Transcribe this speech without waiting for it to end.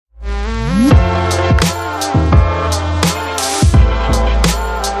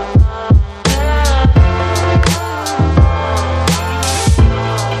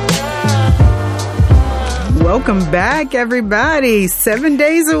Welcome back, everybody. 7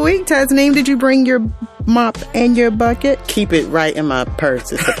 days a week. Tasneem, did you bring your mop and your bucket? Keep it right in my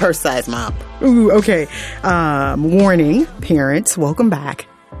purse. It's a purse-sized mop. Ooh, okay. Warning, parents, welcome back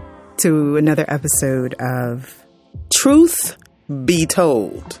to another episode of Truth Be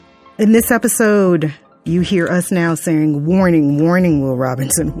Told. In this episode, you hear us now saying, warning, warning, Will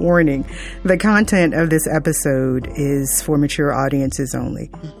Robinson, warning. The content of this episode is for mature audiences only.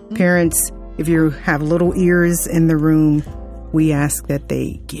 Mm-hmm. Parents, if you have little ears in the room, we ask that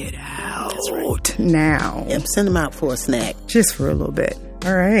they get out now. Yep, send them out for a snack. Just for a little bit.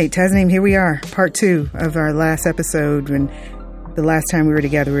 All right, Tasneem, here we are. Part 2 of our last episode. When the last time we were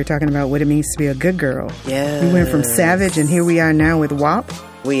together, we were talking about what it means to be a good girl. Yes. We went from savage, and here we are now with WAP.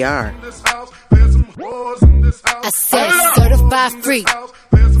 We are. I said certified freak,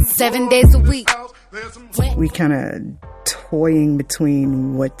 7 days a week. We kind of toying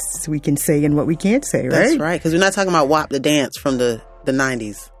between what we can say and what we can't say, right? That's right, because we're not talking about WAP the dance from the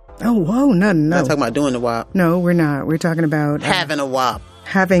 90s. Oh, whoa, no. We're not talking about doing the WAP. No, we're not. We're talking about having a WAP.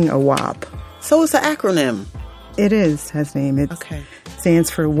 Having a WAP. So it's an acronym. It is, Tasneem. It okay. Stands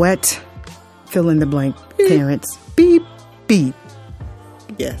for wet, fill in the blank, parents. Beep, beep.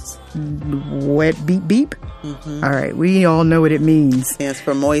 Yes. Wet, beep, beep. Mm-hmm. All right. We all know what it means. Stands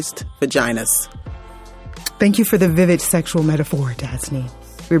for moist vaginas. Thank you for the vivid sexual metaphor, Tasneem.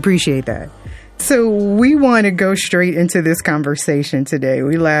 We appreciate that. So we want to go straight into this conversation today.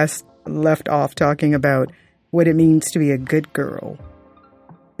 We last left off talking about what it means to be a good girl.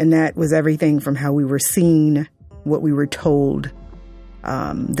 And that was everything from how we were seen, what we were told,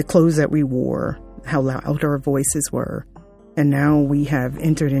 the clothes that we wore, how loud our voices were. And now we have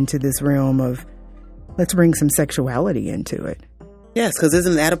entered into this realm of, let's bring some sexuality into it. Yes, because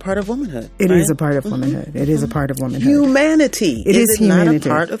isn't that a part of womanhood? It is a part of womanhood. It is a part of womanhood. Humanity. It is humanity. Not a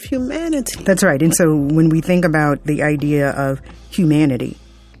part of humanity. That's right. And so when we think about the idea of humanity,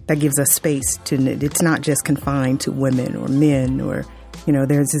 that gives us space to, it's not just confined to women or men or, you know,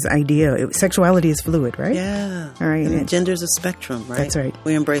 there's this idea. Sexuality is fluid, right? Yeah. All right. And gender's a spectrum, right? That's right.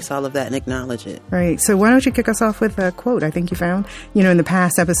 We embrace all of that and acknowledge it. Right. So why don't you kick us off with a quote I think you found? You know, in the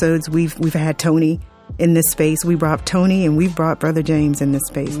past episodes, we've had Tony in this space. We brought Tony and we've brought Brother James in this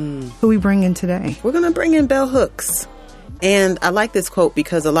space. Who we bring in today? We're going to bring in Bell Hooks. And I like this quote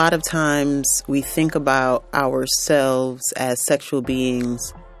because a lot of times we think about ourselves as sexual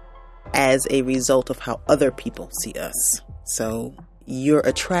beings as a result of how other people see us. So your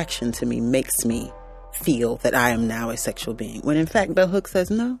attraction to me makes me feel that I am now a sexual being. When in fact, Bell Hooks says,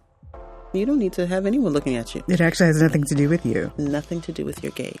 no, you don't need to have anyone looking at you. It actually has nothing to do with you. Nothing to do with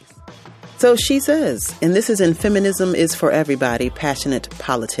your gaze. So she says, and this is in Feminism is for Everybody, Passionate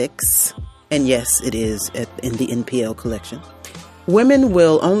Politics. And yes, it is in the NPL collection. Women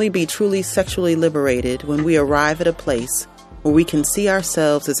will only be truly sexually liberated when we arrive at a place where we can see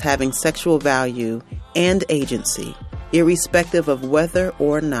ourselves as having sexual value and agency, irrespective of whether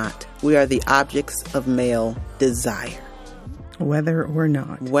or not we are the objects of male desire. Whether or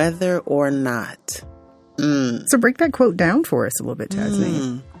not. Whether or not. So break that quote down for us a little bit,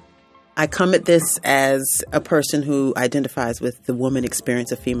 Tasneem. I come at this as a person who identifies with the woman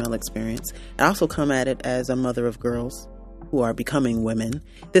experience, a female experience. I also come at it as a mother of girls who are becoming women.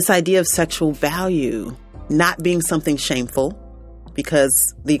 This idea of sexual value not being something shameful,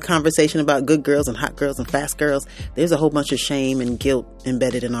 because the conversation about good girls and hot girls and fast girls, there's a whole bunch of shame and guilt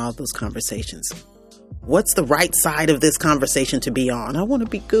embedded in all of those conversations. What's the right side of this conversation to be on? I want to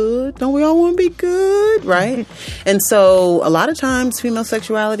be good. Don't we all want to be good? Right? And so a lot of times female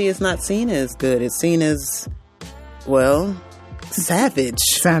sexuality is not seen as good. It's seen as, well, savage.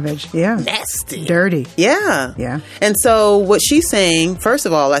 Savage, yeah. Nasty. Dirty. Yeah. Yeah. And so what she's saying, first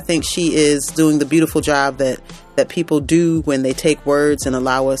of all, I think she is doing the beautiful job that people do when they take words and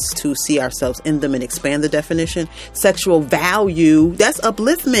allow us to see ourselves in them and expand the definition. Sexual value, that's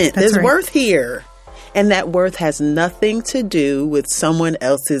upliftment. There's worth here. And that worth has nothing to do with someone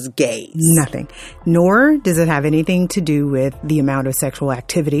else's gaze. Nothing. Nor does it have anything to do with the amount of sexual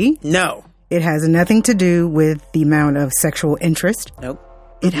activity. No. It has nothing to do with the amount of sexual interest. Nope.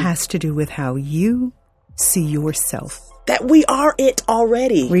 It has to do with how you see yourself. That we are it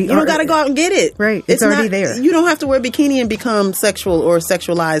already. You don't got to go out and get it. Right. It's already there. You don't have to wear a bikini and become sexual or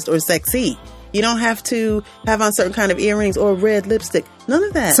sexualized or sexy. You don't have to have on certain kind of earrings or red lipstick. None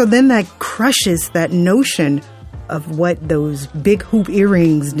of that. So then that crushes that notion of what those big hoop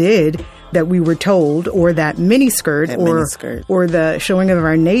earrings did that we were told, or that miniskirt, or the showing of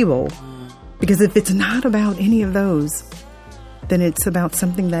our navel. Because if it's not about any of those, then it's about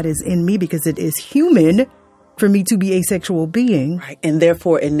something that is in me, because it is human for me to be a sexual being. Right. And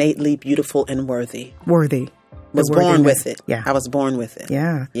therefore innately beautiful and worthy. Worthy. Was the word born in with it. it. Yeah. I was born with it.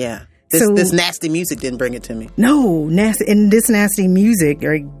 Yeah. Yeah. So- This nasty music didn't bring it to me. No, nasty. And this nasty music,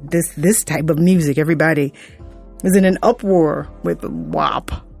 right? This type of music, everybody is in an uproar with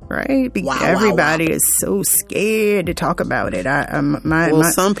WAP, right? Because everybody is so scared to talk about it.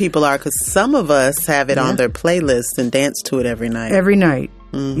 Some people are, because some of us have it on their playlist and dance to it every night. Every night.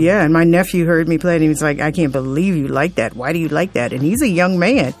 Mm-hmm. Yeah, and my nephew heard me play it and he was like, I can't believe you like that. Why do you like that? And he's a young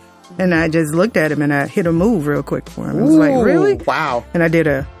man. And I just looked at him and I hit a move real quick for him. I was like, really? Wow. And I did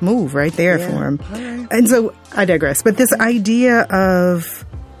a move right there for him. Right. And so I digress. But this idea of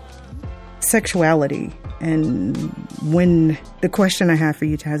sexuality, and when the question I have for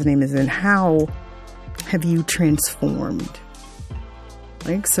you, Tasneem, is, and how have you transformed?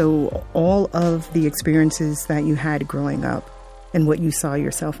 Like, so all of the experiences that you had growing up and what you saw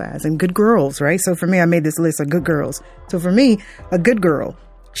yourself as, and good girls, right? So for me, I made this list of good girls. So for me, a good girl,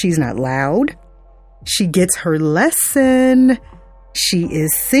 she's not loud. She gets her lesson. She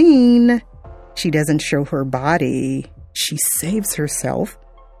is seen. She doesn't show her body. She saves herself.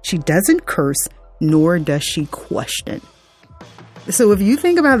 She doesn't curse, nor does she question. So if you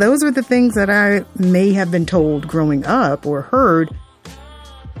think about, those were the things that I may have been told growing up or heard,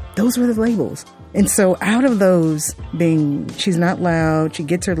 those were the labels. And so out of those being, she's not loud, she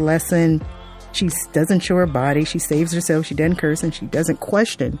gets her lesson, she doesn't show her body, she saves herself, she doesn't curse, and she doesn't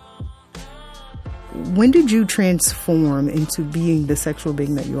question. When did you transform into being the sexual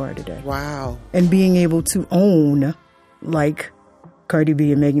being that you are today? Wow. And being able to own, like Cardi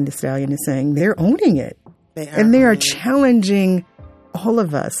B and Megan Thee Stallion is saying, they're owning it. They are challenging all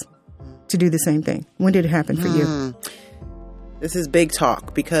of us to do the same thing. When did it happen for you? This is big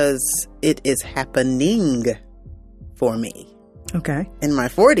talk because it is happening for me. Okay. In my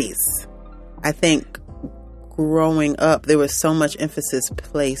 40s. I think growing up, there was so much emphasis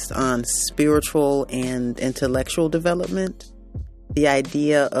placed on spiritual and intellectual development. The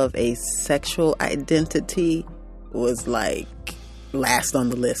idea of a sexual identity was like last on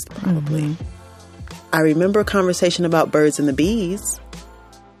the list, probably. Mm-hmm. I remember a conversation about birds and the bees.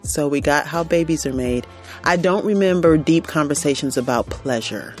 So we got how babies are made. I don't remember deep conversations about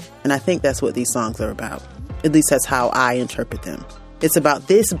pleasure. And I think that's what these songs are about. At least that's how I interpret them. It's about,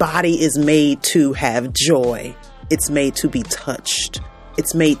 this body is made to have joy. It's made to be touched.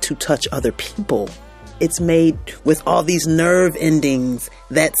 It's made to touch other people. It's made with all these nerve endings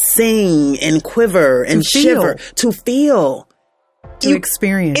that sing and quiver and shiver. To feel. To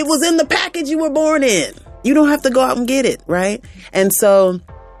experience. It was in the package you were born in. You don't have to go out and get it, right? And so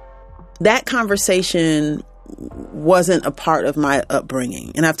that conversation wasn't a part of my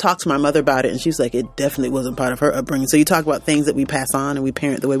upbringing. And I've talked to my mother about it, and she's like, it definitely wasn't part of her upbringing. So you talk about things that we pass on and we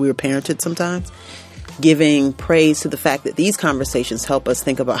parent the way we were parented sometimes. Giving praise to the fact that these conversations help us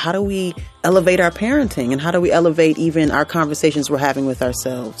think about, how do we elevate our parenting, and how do we elevate even our conversations we're having with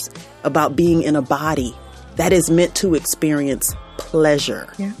ourselves about being in a body that is meant to experience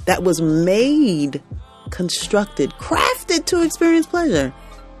pleasure. Yeah. That was made, constructed, crafted to experience pleasure.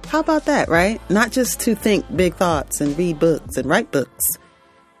 How about that, right? Not just to think big thoughts and read books and write books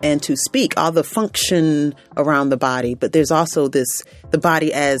and to speak, all the function around the body, but there's also this, the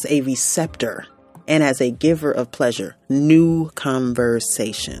body as a receptor and as a giver of pleasure, new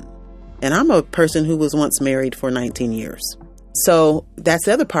conversation. And I'm a person who was once married for 19 years. So that's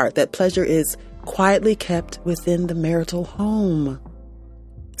the other part, that pleasure is quietly kept within the marital home.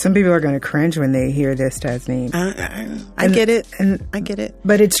 Some people are going to cringe when they hear this, Tasneem. I get it. I get it.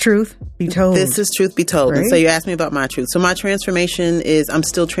 But it's truth be told. This is truth be told. Right? And so you asked me about my truth. So my transformation is, I'm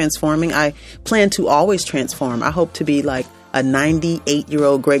still transforming. I plan to always transform. I hope to be like a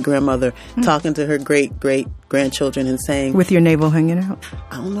 98-year-old great-grandmother talking to her great-great-grandchildren and saying... With your navel hanging out?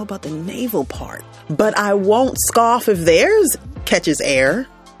 I don't know about the navel part. But I won't scoff if theirs catches air.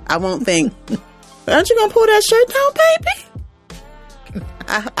 I won't think, aren't you going to pull that shirt down, baby?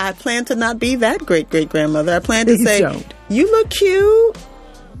 I plan to not be that great-great-grandmother. I plan to say, you look cute.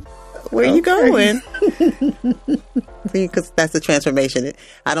 Where are you going? See, because that's the transformation.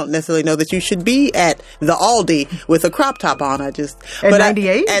 I don't necessarily know that you should be at the Aldi with a crop top on. At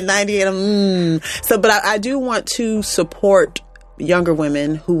 98? At 98, but I do want to support younger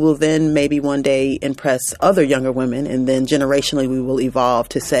women who will then maybe one day impress other younger women. And then generationally, we will evolve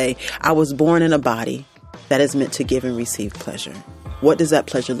to say, I was born in a body that is meant to give and receive pleasure. What does that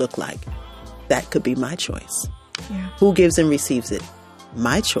pleasure look like? That could be my choice. Yeah. Who gives and receives it?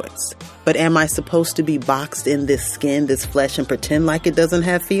 My choice. But am I supposed to be boxed in this skin, this flesh, and pretend like it doesn't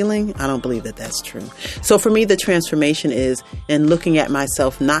have feeling? I don't believe that that's true. So for me, the transformation is in looking at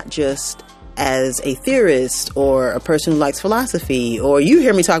myself not just as a theorist or a person who likes philosophy, or you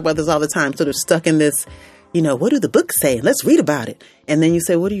hear me talk about this all the time, sort of stuck in this what do the books say? Let's read about it. And then you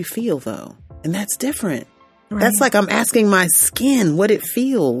say, what do you feel though? And that's different. Right. That's like I'm asking my skin what it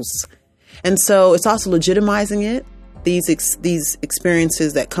feels. And so it's also legitimizing it, these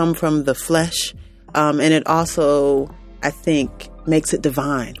experiences that come from the flesh. And it also, I think, makes it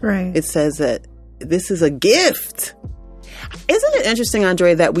divine. Right. It says that this is a gift. Isn't it interesting,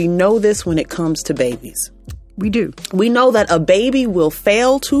 Andre, that we know this when it comes to babies? We do. We know that a baby will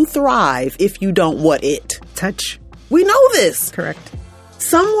fail to thrive if you don't touch. We know this. Correct.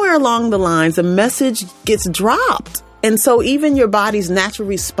 Somewhere along the lines, a message gets dropped. And so even your body's natural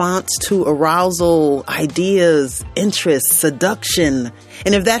response to arousal, ideas, interests, seduction,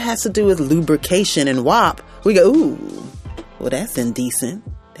 and if that has to do with lubrication and WAP, we go, ooh, well, that's indecent.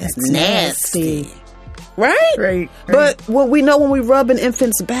 That's nasty. Right? Right. But what we know when we rub an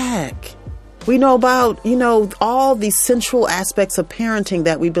infant's back, we know about, all these central aspects of parenting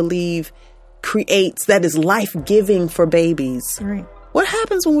that we believe creates, that is life-giving for babies. Right. What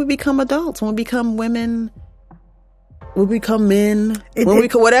happens when we become adults, when we become women, when we become men,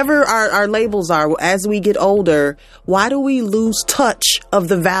 whatever our labels are, as we get older, why do we lose touch of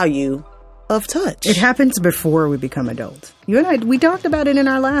the value of touch? It happens before we become adults. You and I, we talked about it in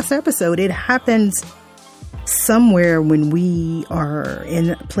our last episode. It happens somewhere when we are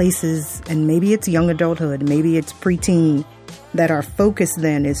in places, and maybe it's young adulthood, maybe it's preteen, that our focus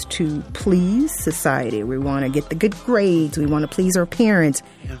then is to please society. We want to get the good grades. We want to please our parents.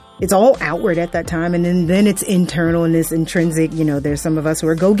 Yeah. It's all outward at that time. And then it's internal and it's intrinsic. There's some of us who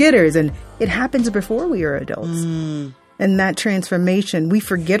are go-getters, and it happens before we are adults. And that transformation, we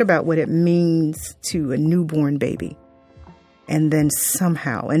forget about what it means to a newborn baby. And then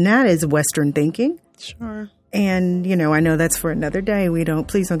somehow, and that is Western thinking. Sure. And, I know that's for another day.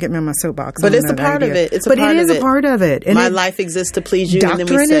 Please don't get me on my soapbox. But it's a part of it. But it is a part of it. My life exists to please you.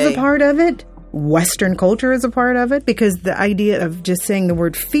 Doctrine is a part of it. Western culture is a part of it, because the idea of just saying the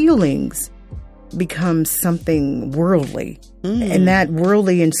word feelings becomes something worldly. And that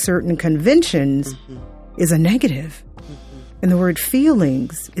worldly in certain conventions is a negative. And the word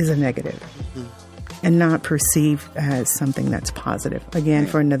feelings is a negative. And not perceived as something that's positive. Again,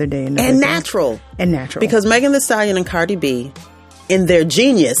 for another day. And natural. Because Megan Thee Stallion and Cardi B, in their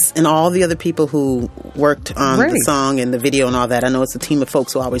genius, and all the other people who worked on the song and the video and all that, I know it's a team of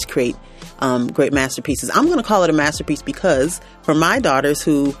folks who always create great masterpieces. I'm going to call it a masterpiece because for my daughters,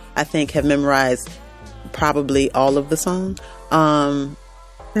 who I think have memorized probably all of the song, and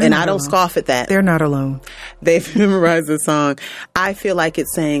I don't scoff at that. They're not alone. They've memorized the song. I feel like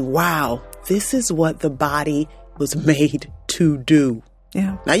it's saying, wow, this is what the body was made to do.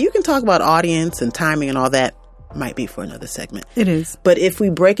 Yeah. Now, you can talk about audience and timing and all that. Might be for another segment. It is. But if we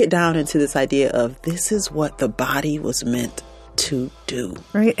break it down into this idea of this is what the body was meant to do.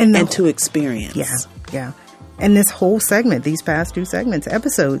 Right. And to experience. Yeah. Yeah. And this whole segment, these past 2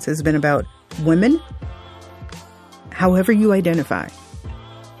 episodes, has been about women, however you identify.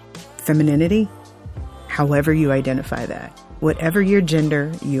 Femininity, however you identify that. Whatever your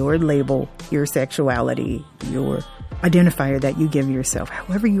gender, your label, your sexuality, your identifier that you give yourself,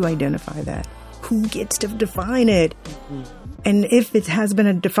 however you identify that, who gets to define it? And if it has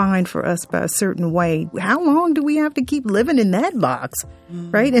been defined for us by a certain way, how long do we have to keep living in that box?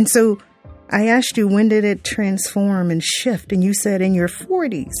 Right? And so I asked you, when did it transform and shift? And you said in your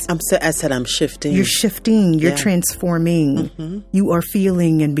 40s. I said I'm shifting. You're shifting. You're transforming. You are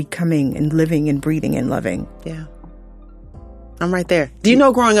feeling and becoming and living and breathing and loving. Yeah. I'm right there. Do you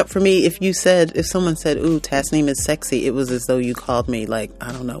know, growing up for me, if someone said, ooh, Tasneem is sexy, it was as though you called me, like,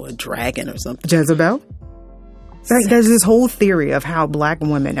 I don't know, a dragon or something. Jezebel? There's this whole theory of how black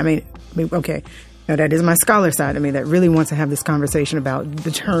women, okay, now that is my scholar side of me that really wants to have this conversation about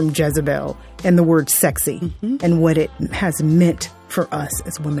the term Jezebel and the word sexy and what it has meant for us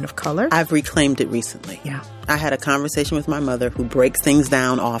as women of color. I've reclaimed it recently. Yeah. I had a conversation with my mother, who breaks things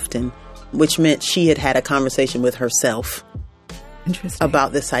down often, which meant she had a conversation with herself. Interesting.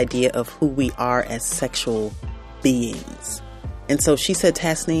 About this idea of who we are as sexual beings. And so she said,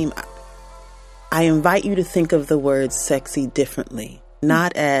 Tasneem, I invite you to think of the word sexy differently,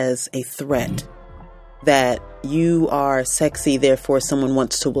 not as a threat that you are sexy, therefore someone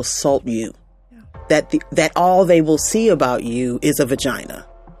wants to assault you, that all they will see about you is a vagina.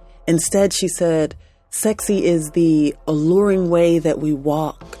 Instead, she said, sexy is the alluring way that we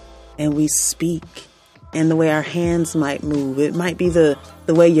walk and we speak, and the way our hands might move. It might be the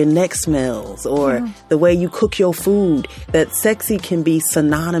way your neck smells, or the way you cook your food. That sexy can be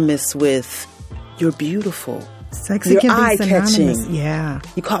synonymous with you're beautiful. Sexy your can eye be synonymous. Catching. Yeah.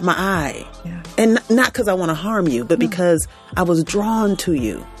 You caught my eye. Yeah. And not because I want to harm you, but because I was drawn to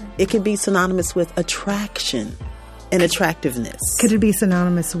you. It could be synonymous with attraction and attractiveness. Could it be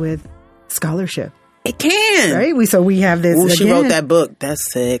synonymous with scholarship? It can. Right? We have this. Ooh, she wrote that book.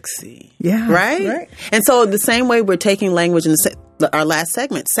 That's sexy. Yeah. Right? And so the same way we're taking language in our last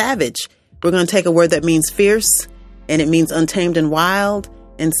segment, savage, we're going to take a word that means fierce and it means untamed and wild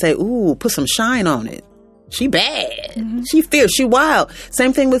and say, ooh, put some shine on it. She bad. Mm-hmm. She fierce. She wild.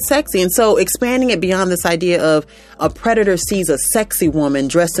 Same thing with sexy. And so expanding it beyond this idea of a predator sees a sexy woman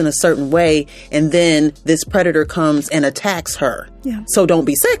dressed in a certain way and then this predator comes and attacks her. Yeah. So don't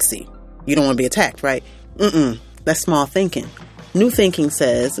be sexy. You don't want to be attacked, right? That's small thinking. New thinking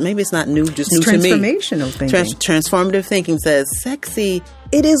says, maybe it's not new, just new to me. Transformational thinking. Transformative thinking says, sexy,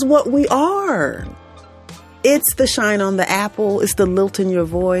 it is what we are. It's the shine on the apple. It's the lilt in your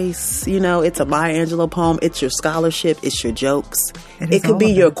voice. You know, it's a Maya Angelou poem. It's your scholarship. It's your jokes. It could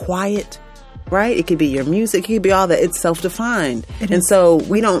be your quiet, right? It could be your music. It could be all that. It's self-defined. And so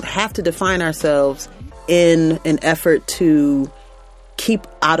we don't have to define ourselves in an effort to keep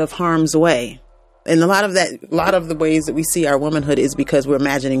out of harm's way. And a lot of the ways that we see our womanhood is because we're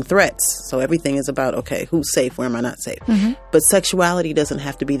imagining threats. So everything is about, okay, who's safe? Where am I not safe? Mm-hmm. But sexuality doesn't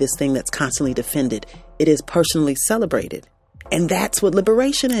have to be this thing that's constantly defended. It is personally celebrated. And that's what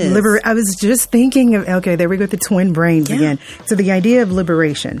liberation is. I was just thinking of, okay, there we go with the twin brains again. So the idea of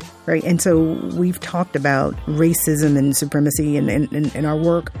liberation, right? And so we've talked about racism and supremacy in our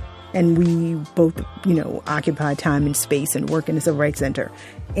work. And we both, occupy time and space and work in the Civil Rights Center.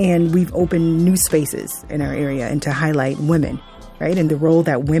 And we've opened new spaces in our area and to highlight women, right? And the role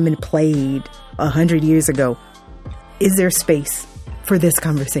that women played 100 years ago. Is there space for this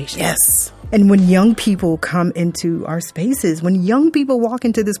conversation? Yes. And when young people come into our spaces, when young people walk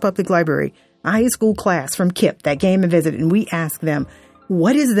into this public library, a high school class from KIPP that came and visited, and we ask them,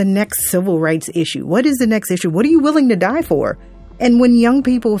 what is the next civil rights issue? What is the next issue? What are you willing to die for? And when young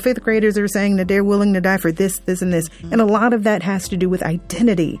people, fifth graders, are saying that they're willing to die for this, this, and this, and a lot of that has to do with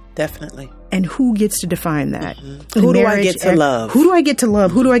identity. Definitely. And who gets to define that? Who do I get to love? Who do I get to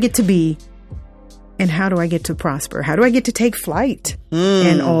love? Who do I get to be? And how do I get to prosper? How do I get to take flight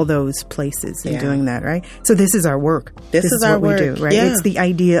in all those places and doing that, right? So this is our work. This is our what work. we do, right? Yeah. It's the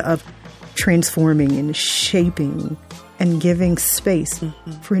idea of transforming and shaping and giving space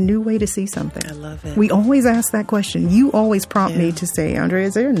for a new way to see something. I love it. We always ask that question. You always prompt me to say, Andrea,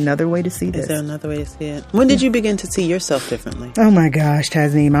 is there another way to see this? Is there another way to see it? When did you begin to see yourself differently? Oh my gosh,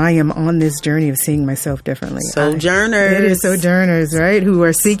 Tasneem, I am on this journey of seeing myself differently. Sojourners. It is sojourners, right? Who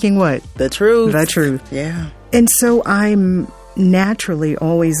are seeking what? The truth. The truth. Yeah. And so I'm naturally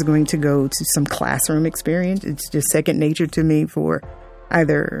always going to go to some classroom experience. It's just second nature to me for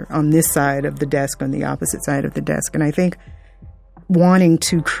either on this side of the desk or on the opposite side of the desk. And I think wanting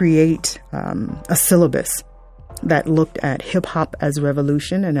to create a syllabus that looked at hip hop as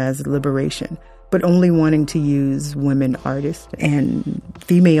revolution and as liberation, but only wanting to use women artists and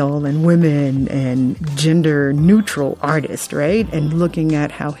female and women and gender neutral artists, right? And looking at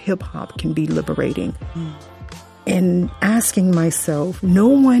how hip hop can be liberating. And asking myself, no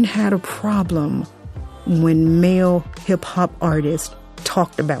one had a problem when male hip hop artists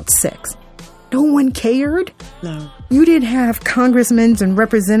talked about sex. No one cared. No. You didn't have congressmen and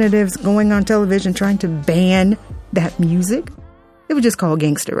representatives going on television trying to ban that music. It was just called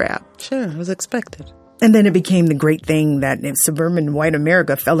gangster rap. Sure, it was expected. And then it became the great thing that suburban white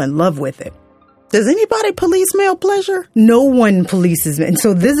America fell in love with it. Does anybody police male pleasure? No one polices it. And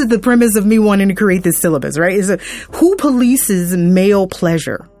so this is the premise of me wanting to create this syllabus, right? Who polices male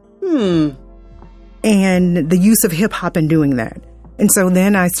pleasure? And the use of hip hop in doing that. And so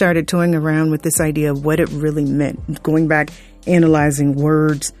then I started toying around with this idea of what it really meant, going back, analyzing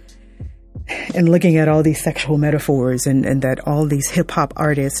words and looking at all these sexual metaphors and that all these hip hop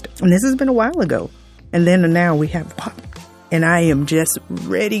artists, and this has been a while ago. And then now we have pop. And I am just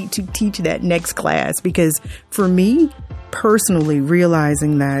ready to teach that next class because for me, personally,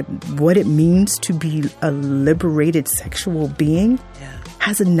 realizing that what it means to be a liberated sexual being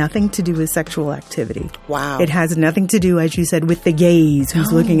has nothing to do with sexual activity. Wow. It has nothing to do, as you said, with the gaze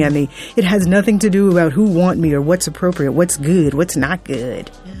who's looking at me. It has nothing to do about who want me or what's appropriate, what's good, what's not good.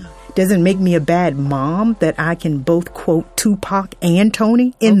 Doesn't make me a bad mom that I can both quote Tupac and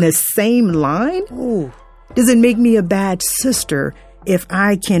Tony in the same line. Ooh. Does it make me a bad sister if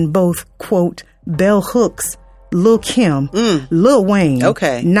I can both quote Bell Hooks, Lil' Kim, Lil Wayne,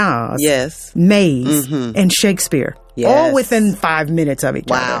 Nas, Maze, and Shakespeare? All within 5 minutes of each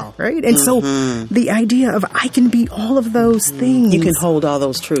other, right? And so the idea of I can be all of those things. You can hold all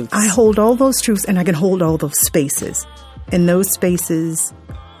those truths. I hold all those truths and I can hold all those spaces. And those spaces,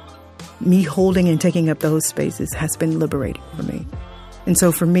 me holding and taking up those spaces has been liberating for me. And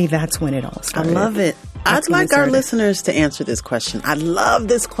so for me, that's when it all I started. love it. I'd like our listeners to answer this question. I love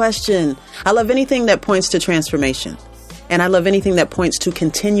this question. I love anything that points to transformation. And I love anything that points to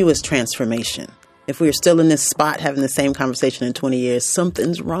continuous transformation. If we're still in this spot having the same conversation in 20 years,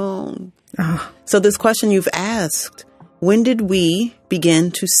 something's wrong. So this question you've asked, when did we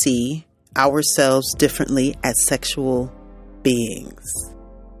begin to see ourselves differently as sexual beings?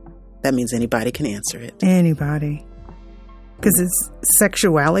 That means anybody can answer it. Anybody. Because it's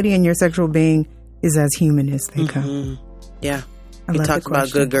sexuality, and your sexual being is as human as they come. Yeah. I We love talked the about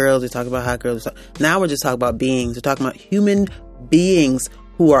question. good girls. We talked about hot girls. Now we're just talking about beings. We're talking about human beings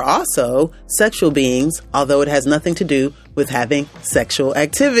who are also sexual beings, although it has nothing to do with having sexual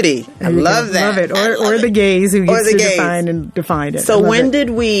activity. I There you love go. that. Love it. I love Or it. the gays who Or used the to gays. define it. So I love when it. did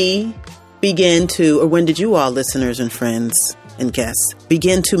we begin to, or when did you all, listeners and friends and guests,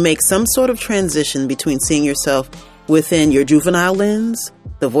 begin to make some sort of transition between seeing yourself within your juvenile lens,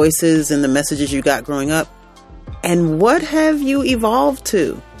 the voices and the messages you got growing up, and what have you evolved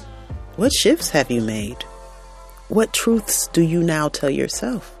to? What shifts have you made? What truths do you now tell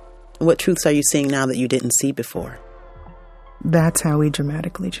yourself? And what truths are you seeing now that you didn't see before? That's how we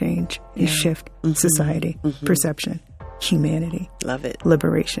dramatically change. You shift society, perception, humanity, Love it.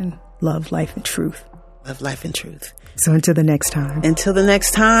 liberation, love, life, and truth. Love, life, and truth. So until the next time. Until the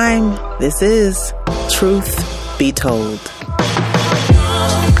next time, this is Truth Be Told.